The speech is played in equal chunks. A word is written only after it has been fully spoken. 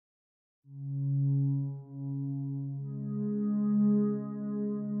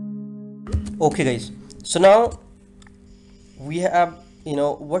Okay guys, so now we have,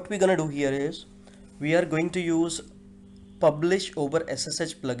 what we're gonna do here is we are going to use publish over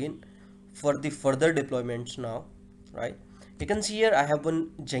SSH plugin for the further deployments now, right? You can see here I have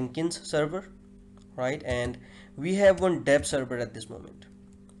one Jenkins server, right? And we have one dev server at this moment,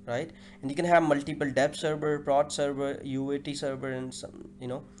 right? And you can have multiple dev server, prod server, UAT server, and some,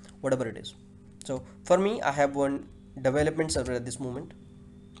 whatever it is. So for me, I have one development server at this moment,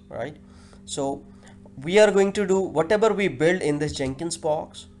 right? So we are going to do whatever we build in this Jenkins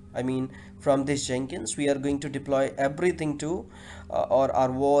box. I mean, from this Jenkins, we are going to deploy everything to or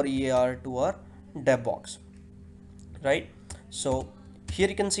our war EAR to our dev box, right? So here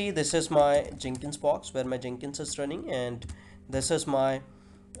you can see this is my Jenkins box where my Jenkins is running, and this is my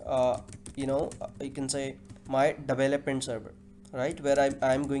you can say my development server, right, where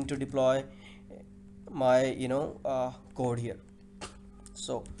I'm going to deploy my code here.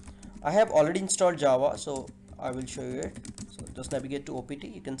 So I have already installed Java, so I will show you it. So just navigate to OPT.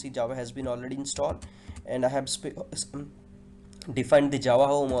 You can see Java has been already installed, and I have defined the Java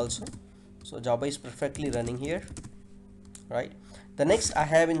home also. So Java is perfectly running here, right? The next I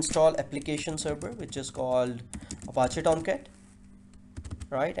have installed application server, which is called Apache Tomcat,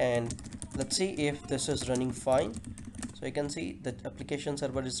 right? And let's see if this is running fine. So you can see that application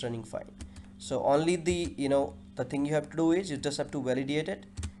server is running fine. So only the thing you have to do is you just have to validate it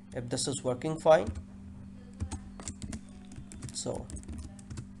if this is working fine. So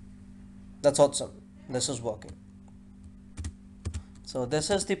that's awesome, this is working. So this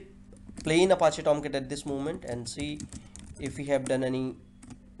is the plain Apache Tomcat at this moment, and see if we have done any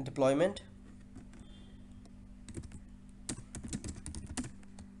deployment.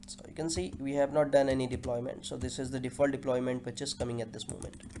 So you can see we have not done any deployment. So this is the default deployment which is coming at this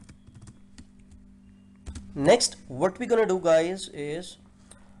moment. Next, what we're gonna do, guys, is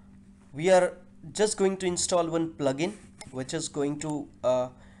we are just going to install one plugin which is going to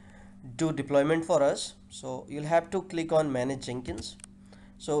do deployment for us. So you'll have to click on manage Jenkins.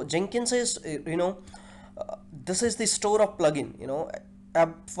 So Jenkins is this is the store of plugin.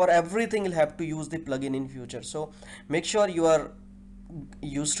 For everything you'll have to use the plugin in future, so make sure you are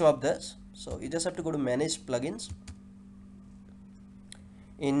used to of this. So you just have to go to manage plugins.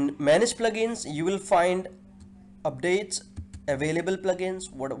 In manage plugins you will find updates, available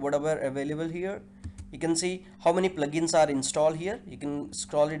plugins, whatever available here. You can see how many plugins are installed here. You can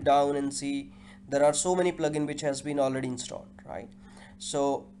scroll it down and see there are so many plugins which has been already installed, right?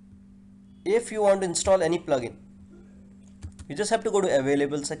 So if you want to install any plugin, you just have to go to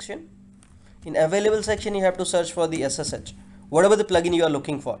available section. In available section you have to search for the SSH, whatever the plugin you are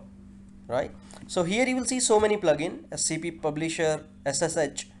looking for, right? So here you will see so many plugin: SCP Publisher,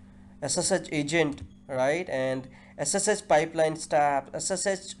 SSH agent, right, and SSH pipeline step,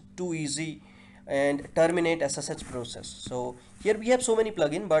 SSH too easy, and terminate SSH process. So here we have so many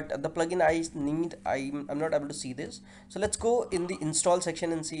plugin, but the plugin I'm not able to see this. So let's go in the install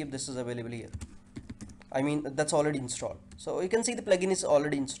section and see if this is available here. I mean, that's already installed. So you can see the plugin is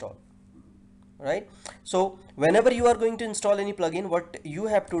already installed, right? So whenever you are going to install any plugin, what you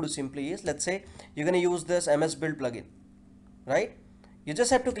have to do simply is, let's say you're going to use this MS Build plugin, right? You just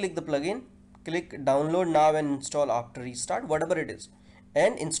have to click the plugin, click download now and install after restart, whatever it is,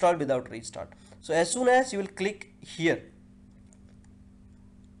 and install without restart. So as soon as you will click here,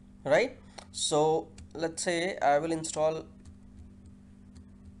 right? So let's say I will install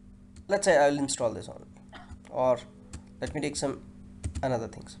this only, or let me take some another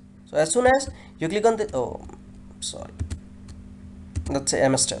things. So as soon as you click on the let's say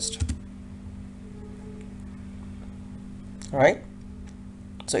MS test, right?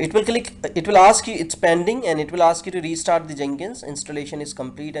 So it will ask you, it's pending, and it will ask you to restart the Jenkins. Installation is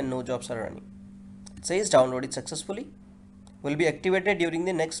complete and no jobs are running. It says downloaded successfully, will be activated during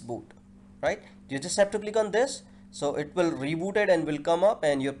the next boot, right? You just have to click on this, so it will reboot it and will come up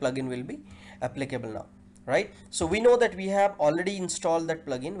and your plugin will be applicable now, right? So we know that we have already installed that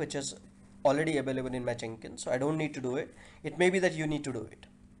plugin which is already available in my Jenkins, so I don't need to do it. It may be that you need to do it,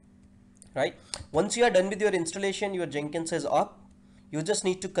 right? Once you are done with your installation, your Jenkins is up. You just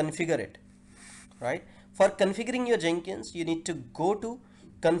need to configure it, right? For configuring your Jenkins, you need to go to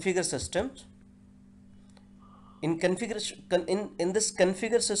configure systems. In configuration, in this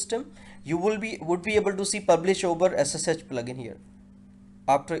configure system, you would be able to see publish over SSH plugin here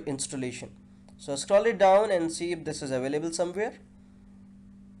after installation. So scroll it down and see if this is available somewhere.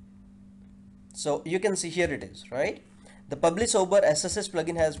 So you can see here it is, right? The publish over SSH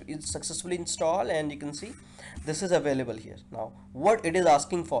plugin is successfully installed, and you can see this is available here. Now what it is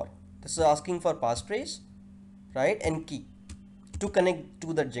asking for, this is asking for passphrase, right, and key to connect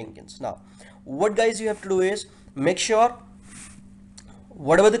to the Jenkins. Now what guys you have to do is make sure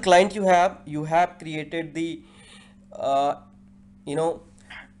whatever the client you have created the uh, you know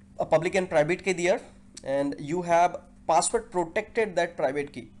a public and private key there, and you have password protected that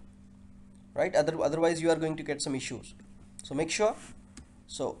private key, right? Otherwise you are going to get some issues. So make sure.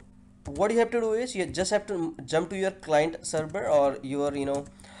 So what you have to do is you just have to jump to your client server or your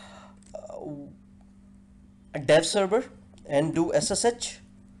dev server and do SSH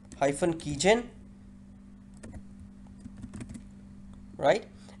hyphen keygen, right?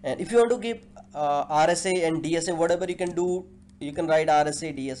 And if you want to give RSA and DSA, whatever you can do, you can write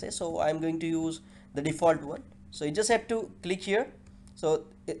RSA DSA. So I'm going to use the default one. So you just have to click here. So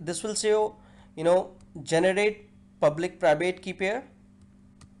this will say generate public private key pair,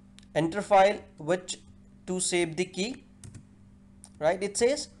 enter file which to save the key, right? It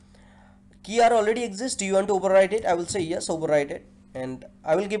says key are already exist, do you want to override it? I will say yes, override it, and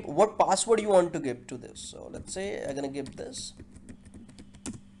I will give what password you want to give to this. So let's say I'm gonna give this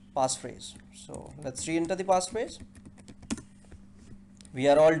passphrase. So let's re-enter the passphrase. We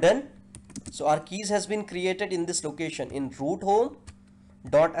are all done. So our keys has been created in this location in root home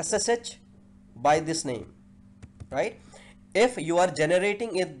 .ssh by this name, right? If you are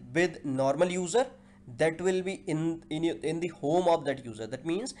generating it with normal user, that will be in the home of that user. That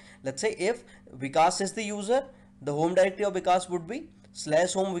means, let's say if Vikas is the user, the home directory of Vikas would be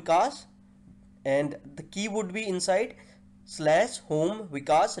 /home Vikas, and the key would be inside /home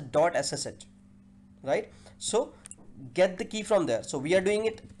Vikas.ssh, right? So get the key from there. So we are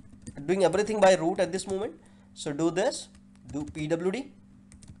doing everything by root at this moment. So do this, do pwd,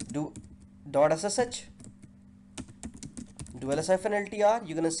 do .ssh, do ls-ltr.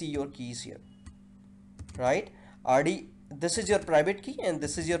 you're gonna see your keys here, right? RD, this is your private key and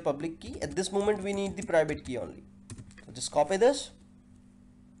this is your public key. At this moment we need the private key only. So just copy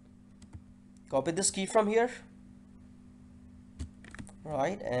this key from here,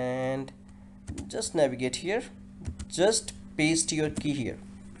 right? And just navigate here, just paste your key here,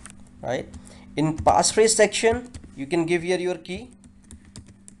 right? In passphrase section you can give here your key,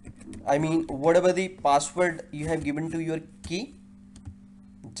 I mean whatever the password you have given to your key.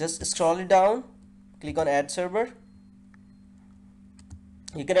 Just scroll it down, click on add server.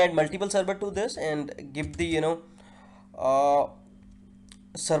 You can add multiple server to this and give the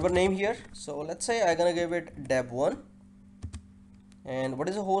server name here. So let's say I'm gonna give it dev1, and what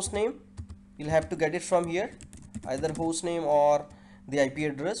is the host name? You'll have to get it from here, either host name or the IP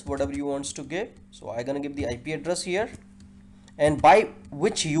address, whatever you want to give. So I'm gonna give the IP address here, and by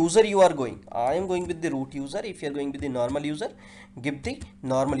which user you are going. I am going with the root user. If you are going with the normal user, give the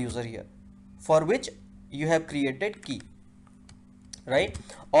normal user here for which you have created key, right?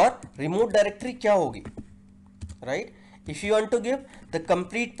 Or remote directory kya hogi, right? If you want to give the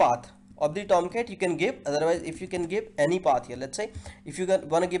complete path of the Tomcat, you can give. Otherwise, if you can give any path here, let's say if you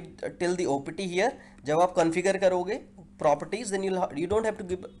want to give till the OPT here, जब आप configure करोगे properties, then you don't have to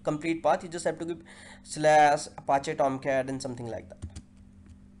give complete path. You just have to give /Apache Tomcat and something like that,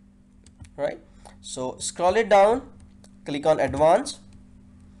 right? So scroll it down, click on advanced,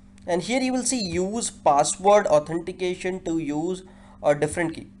 and here you will see use password authentication to use a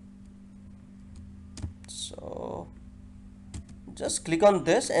different key. So just click on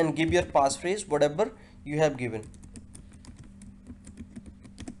this and give your passphrase whatever you have given.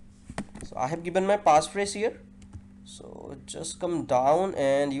 So I have given my passphrase here. So just come down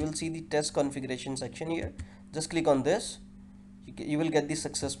and you will see the test configuration section here. Just click on this. You will get the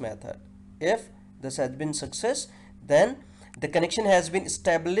success method. If this has been success, then the connection has been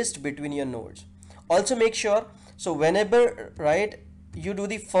established between your nodes. Also make sure, so whenever, right, you do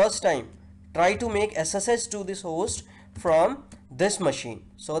the first time, try to make SSH to this host from this machine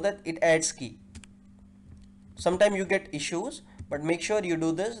so that it adds key. Sometimes you get issues, but make sure you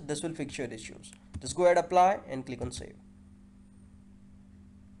do this. This will fix your issues. Just go ahead, apply and click on save.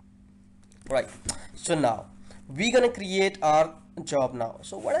 Right. So now we're gonna create our job now.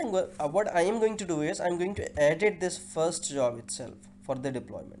 So what I am going to do is I'm going to edit this first job itself for the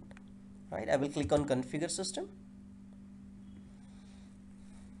deployment. Right. I will click on configure system.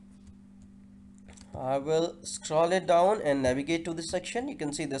 I will scroll it down and navigate to this section. You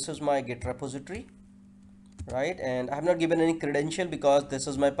can see this is my Git repository, right? And I have not given any credential because this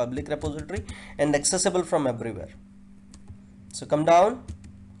is my public repository and accessible from everywhere. So come down.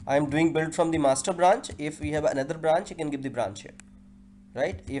 I am doing build from the master branch. If we have another branch, you can give the branch here,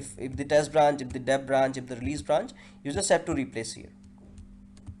 right? If the test branch, if the dev branch, if the release branch, you just have to replace here,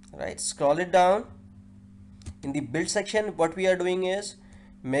 right? Scroll it down. In the build section, what we are doing is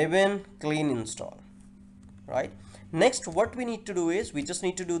Maven clean install, right? Next, what we need to do is we just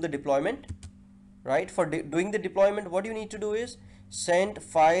need to do the deployment. right? For doing the deployment, what you need to do is send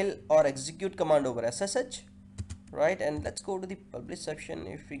file or execute command over SSH, right? And let's go to the publish section.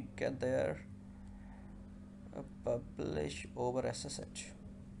 If we get there, publish over SSH.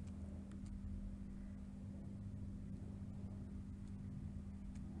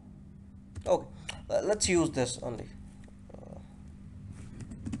 Okay, let's use this only.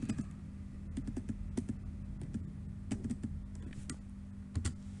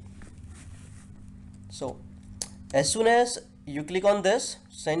 So as soon as you click on this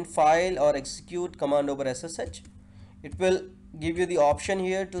send file or execute command over SSH, it will give you the option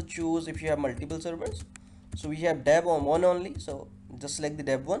here to choose if you have multiple servers. So we have dev on one only, so just select the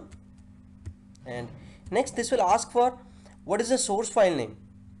dev one. And next this will ask for what is the source file name,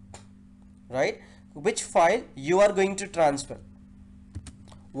 right? Which file you are going to transfer.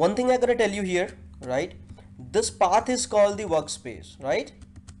 One thing I'm going to tell you here, right? This path is called the workspace, right?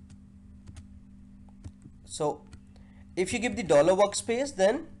 So if you give the $workspace,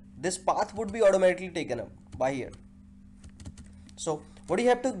 then this path would be automatically taken up by here. So what you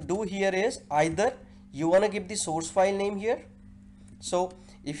have to do here is either you want to give the source file name here. So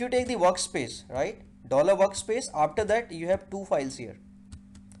if you take the workspace, right, $workspace, after that you have two files here,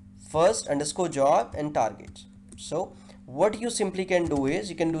 first underscore job and targets. So what you simply can do is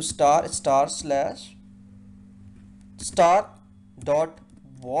you can do star slash star dot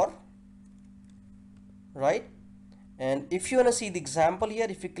war, right? And if you want to see the example here,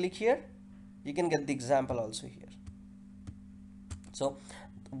 if you click here, you can get the example also here. So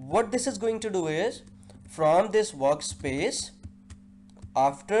what this is going to do is from this workspace,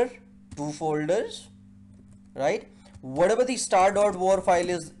 after two folders, right, whatever the star.war file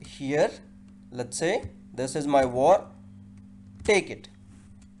is here, let's say this is my war, take it.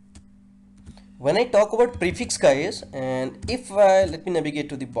 When I talk about prefix, guys, and if I let me navigate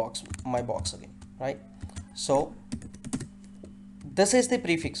to the box, my box again, right? So this is the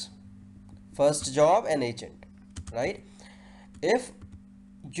prefix, first job and agent, right? If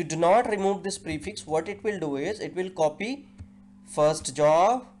you do not remove this prefix, what it will do is it will copy first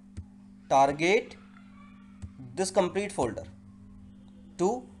job, target, this complete folder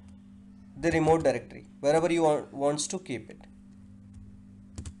to the remote directory wherever you wants to keep it,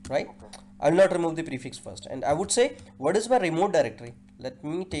 right? I will not remove the prefix first, and I would say what is my remote directory. Let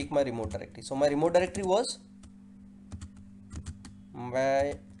me take my remote directory. So my remote directory was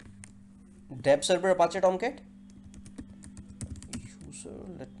my dev server Apache Tomcat user.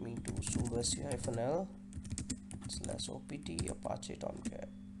 Let me do sudo -l /opt Apache Tomcat.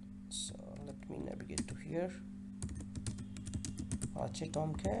 So let me navigate to here, Apache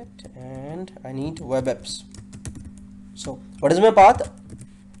Tomcat, and I need web apps. So what is my path?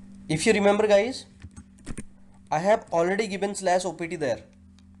 If you remember, guys, I have already given /opt there.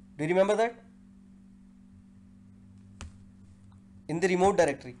 Do you remember that? In the remote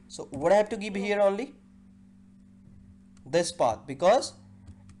directory. So what I have to give here only? This path, because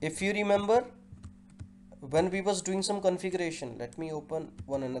if you remember when we was doing some configuration, let me open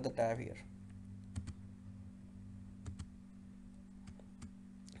another tab here.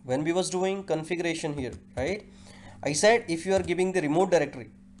 When we was doing configuration here, right, I said if you are giving the remote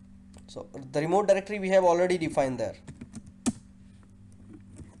directory, so the remote directory we have already defined there.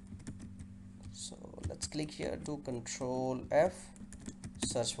 So let's click here to Control F,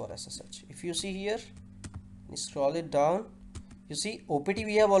 search for SSH. If you see here, scroll it down, you see OPT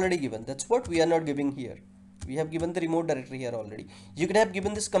we have already given. That's what we are not giving here. We have given the remote directory here already. You could have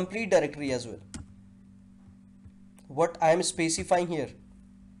given this complete directory as well. What I am specifying here,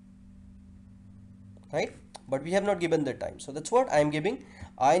 right? But we have not given that time. So that's what I am giving.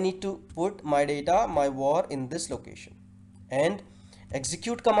 I need to put my data, my war in this location, and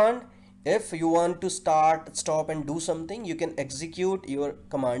execute command. If you want to start, stop and do something, you can execute your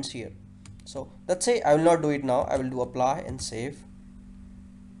commands here. So let's say I will not do it now. I will do apply and save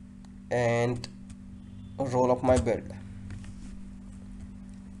and roll of my build.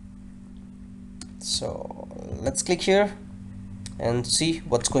 So let's click here and see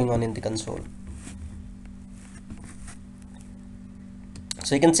what's going on in the console.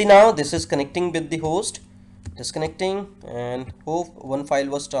 So you can see now this is connecting with the host, disconnecting, and hope one file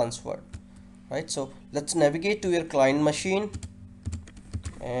was transferred, right? So let's navigate to your client machine,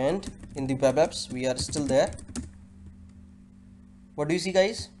 and in the web apps we are still there. What do you see,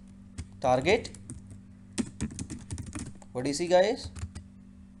 guys? Target. What do you see, guys?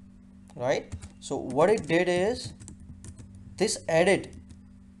 Right? So what it did is this added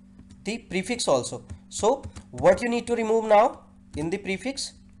the prefix also. So what you need to remove now in the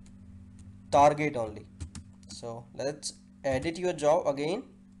prefix? Target only. So let's edit your job again,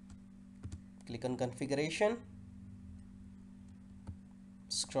 click on configuration,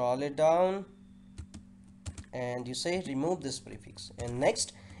 scroll it down, and you say remove this prefix. And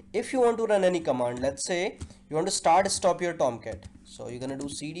next, if you want to run any command, let's say you want to stop your Tomcat, so you're gonna do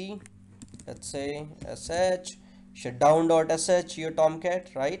cd, let's say sh shutdown.sh your Tomcat,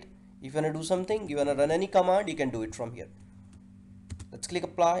 right? If you want to do something, you want to run any command, you can do it from here. Let's click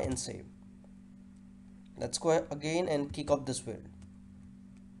apply and save. Let's go again and kick off this build,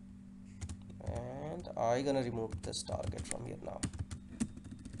 and I'm gonna remove this target from here now.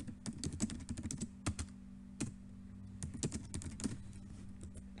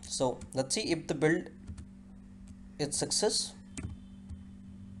 So let's see if the build is success.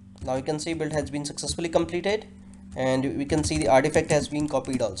 Now you can see build has been successfully completed, and we can see the artifact has been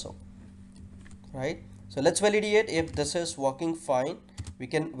copied also, right? So let's validate if this is working fine. We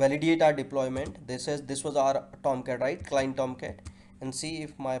can validate our deployment. This was our Tomcat, right? Client Tomcat, and see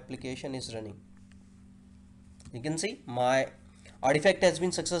if my application is running. You can see my artifact has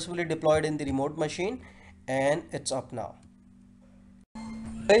been successfully deployed in the remote machine, and it's up now.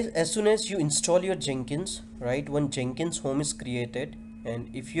 Guys, as soon as you install your Jenkins, right, when Jenkins home is created, and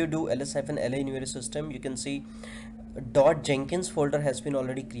if you do ls-la in your system, you can see .jenkins folder has been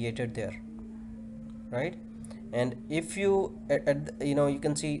already created there, right? And if you you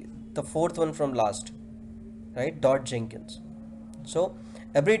can see the fourth one from last, right, .jenkins. So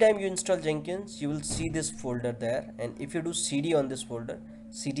every time you install Jenkins, you will see this folder there, and if you do cd on this folder,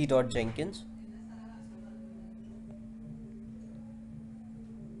 cd.jenkins,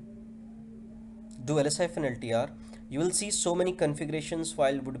 do ls-ltr, you will see so many configurations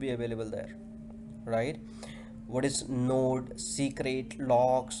file would be available there, right? What is node, secret,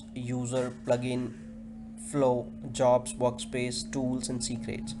 logs, user, plugin, flow, jobs, workspace, tools, and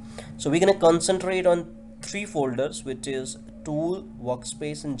secrets. So we're going to concentrate on three folders, which is tool,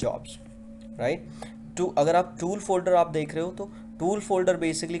 workspace, and jobs, right? To अगर आप tool folder आप देख रहे हो, तो tool folder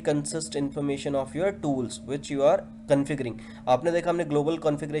basically consists information of your tools which you are configuring. आपने देखा हमने global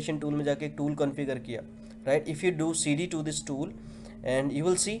configuration tool में जाके एक tool configure किया, right? If you do cd to this tool, and you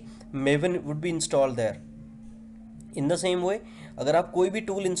will see Maven would be installed there. In the same way, अगर आप कोई भी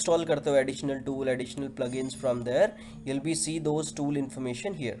tool install करते हो, additional tool, additional plugins from there, you'll be see those tool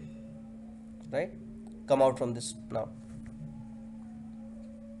information here, right? Come out from this now.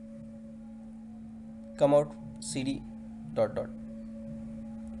 Come out cd dot dot.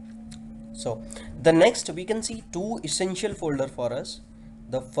 So the next we can see two essential folder for us.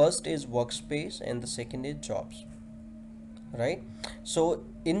 The first is workspace and the second is jobs, right? So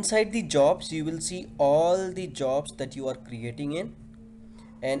inside the jobs you will see all the jobs that you are creating in,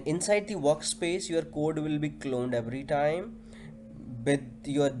 and inside the workspace your code will be cloned every time with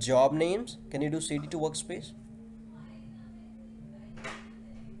your job names. Can you do cd to workspace?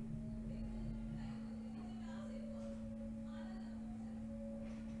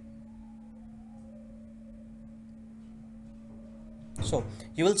 So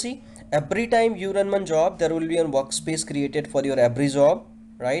you will see every time you run one job, there will be a workspace created for your every job,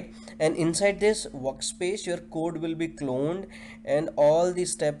 right? And inside this workspace your code will be cloned and all the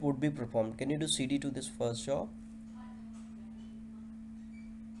step would be performed. Can you do cd to this first job?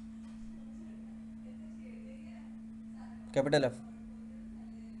 Capital F.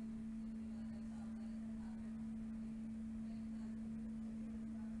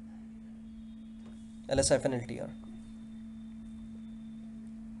 ls-ltr.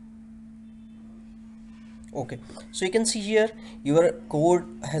 Okay, so you can see here your code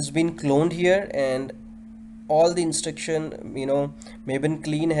has been cloned here, and all the instruction, Maven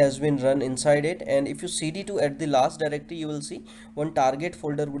clean has been run inside it. And if you cd to at the last directory, you will see one target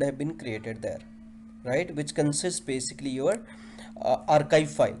folder would have been created there, right, which consists basically your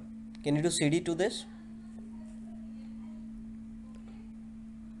archive file. Can you do cd to this?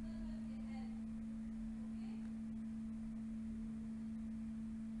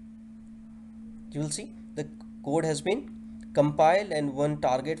 You will see the code has been compiled and one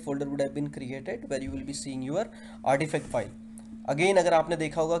target folder would have been created where you will be seeing your artifact file. Again, अगर आपने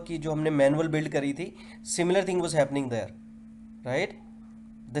देखा होगा कि जो हमने manual build करी थी, similar thing was happening there, right?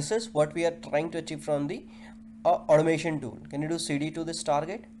 This is what we are trying to achieve from the automation tool. Can you do cd to this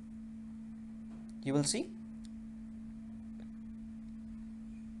target? You will see,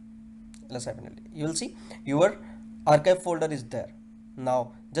 let's definitely, you will see your archive folder is there.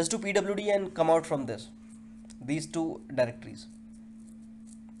 Now just do pwd and come out from these two directories.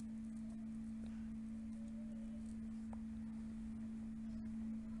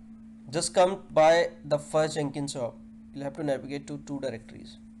 Just come by the first Jenkins job. You'll have to navigate to two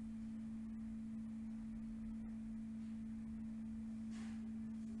directories.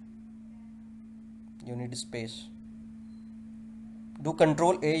 you need space. Do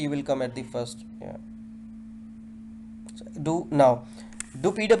Control A, you will come at the first. Yeah. So do now.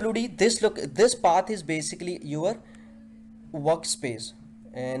 Do PWD. This path is basically your workspace,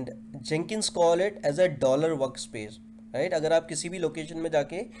 and Jenkins call it as a dollar workspace, right? अगर आप किसी भी location में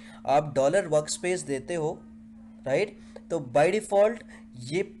जाके आप dollar workspace देते हो, right, तो बाय डिफॉल्ट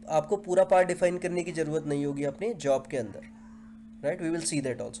ये आपको पूरा पार्ट डिफाइन करने की जरूरत नहीं होगी अपने जॉब के अंदर, right? We will see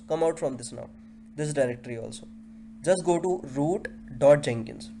that also. Come out from this now, this directory also. Just go to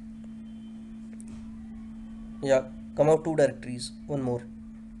root.jenkins. Yeah, come out two directories, one more,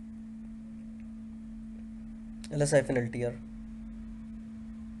 ls-ltr.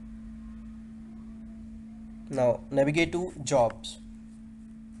 Now navigate to jobs.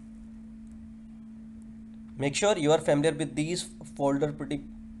 Make sure you are familiar with these folder pretty,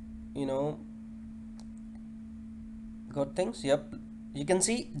 you know, good things. Yep, you can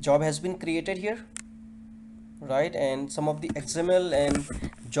see job has been created here, right? And some of the XML and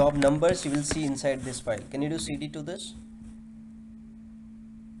job numbers you will see inside this file. Can you do cd to this?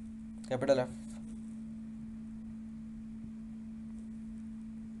 Capital F.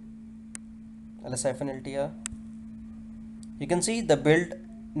 ls-ltr. You can see the build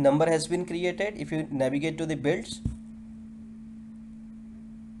number has been created. If you navigate to the builds,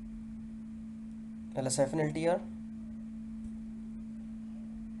 ls-ltr,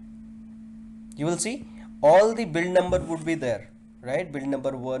 you will see all the build number would be there, right? Build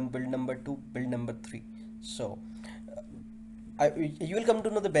number 1, build number 2, build number 3. So you will come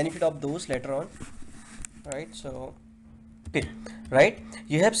to know the benefit of those later on, right? So okay, right,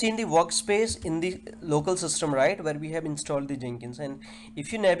 you have seen the workspace in the local system, right, where we have installed the Jenkins. And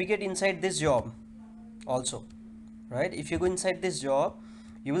if you navigate inside this job also, right, if you go inside this job,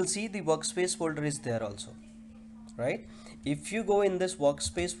 you will see the workspace folder is there also, right? If you go in this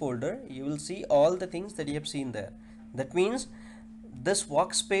workspace folder, you will see all the things that you have seen there. That means this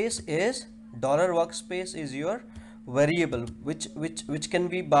workspace is dollar workspace is your variable, which can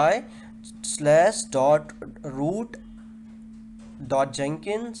be by slash dot root dot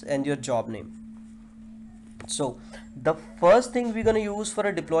Jenkins and your job name. So the first thing we're going to use for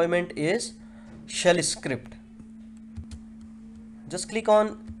a deployment is shell script. Just click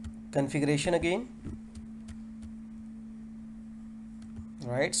on configuration again,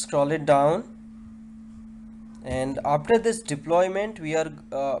 right, scroll it down, and after this deployment we are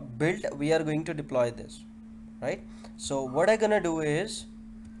we are going to deploy this, right? So what I'm gonna do is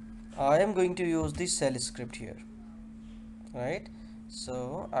I am going to use the shell script here, right?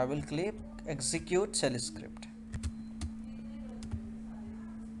 So I will click execute shell script,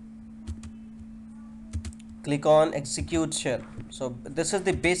 click on execute shell. So this is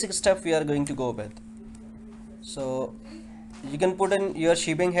the basic stuff we are going to go with. So you can put in your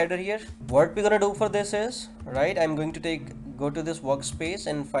shipping header here. What we're gonna do for this is, right, I'm going to go to this workspace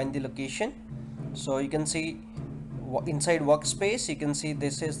and find the location. So you can see inside workspace, you can see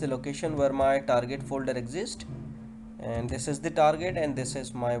this is the location where my target folder exists, and this is the target, and this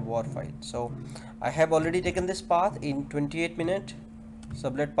is my war file. So I have already taken this path in 28 minutes,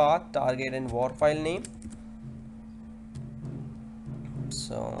 sublet path, target, and war file name.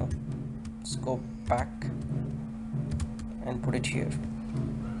 So let's go back and put it here.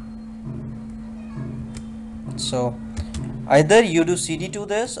 So either you do cd to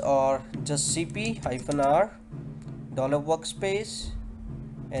this or just cp-r dollar workspace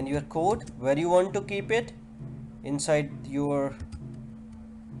and your code where you want to keep it inside your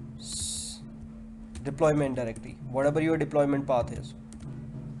deployment directory, whatever your deployment path is,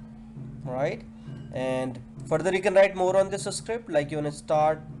 right? And further you can write more on this script, like you want to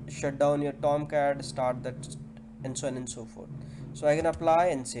start, shut down your Tomcat, start that, and so on and so forth. So I can apply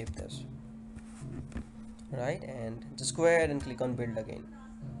and save this, right? And just go ahead and click on build again.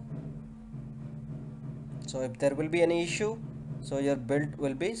 So if there will be any issue, so your build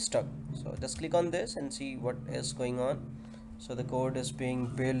will be stuck. So just click on this and see what is going on. So the code is being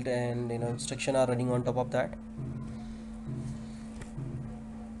built, and instructions are running on top of that.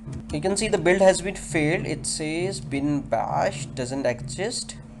 You can see the build has been failed. It says bin bash doesn't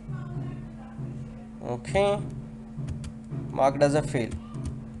exist. Okay, marked as a fail,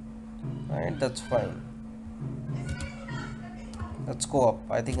 right? That's fine. Let's go up.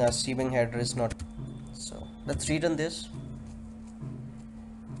 I think our shipping header is not, so let's rerun this.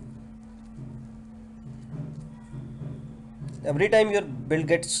 Every time your build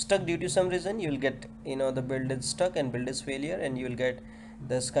gets stuck due to some reason, you will get, the build is stuck and build is failure, and you will get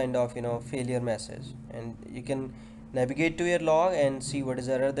this kind of failure message, and you can navigate to your log and see what is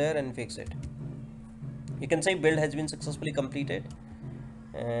error there and fix it. You can say build has been successfully completed,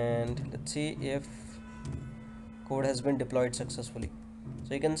 and let's see if code has been deployed successfully.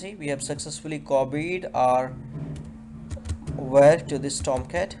 So you can see we have successfully copied our where to this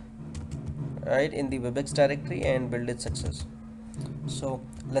Tomcat, right, in the Webex directory and build it success. So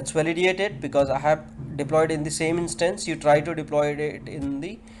let's validate it, because I have deployed in the same instance. You try to deploy it in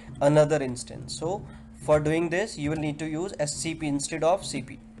the another instance. So for doing this, you will need to use SCP instead of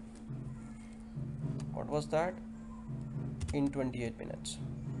CP. What was that? In 28 minutes.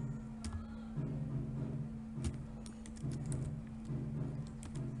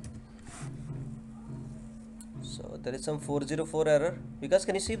 So there is some 404 error. Because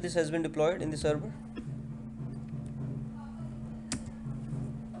can you see if this has been deployed in the server?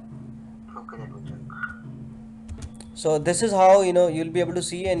 Okay, let me check. So this is how, you'll be able to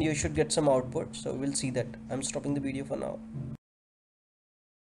see, and you should get some output. So we'll see that. I'm stopping the video for now.